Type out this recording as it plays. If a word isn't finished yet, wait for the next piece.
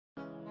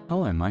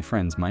Hello my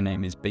friends, my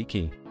name is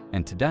Biki,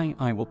 and today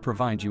I will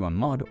provide you a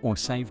mod or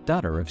save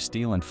data of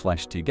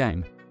𝗧𝘂𝗁 2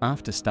 game.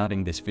 After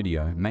starting this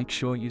video, make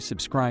sure you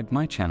subscribe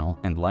my channel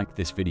and like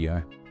this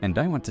video. And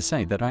I want to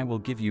say that I will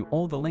give you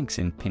all the links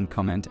in pinned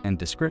comment and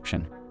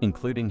description,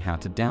 including how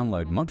to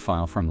download mod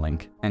file from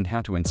link and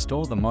how to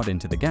install the mod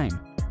into the game.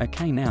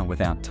 Okay, now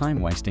without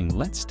time wasting,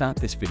 let's start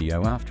this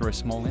video after a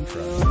small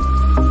intro.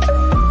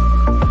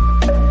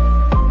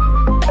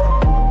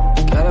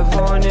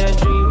 California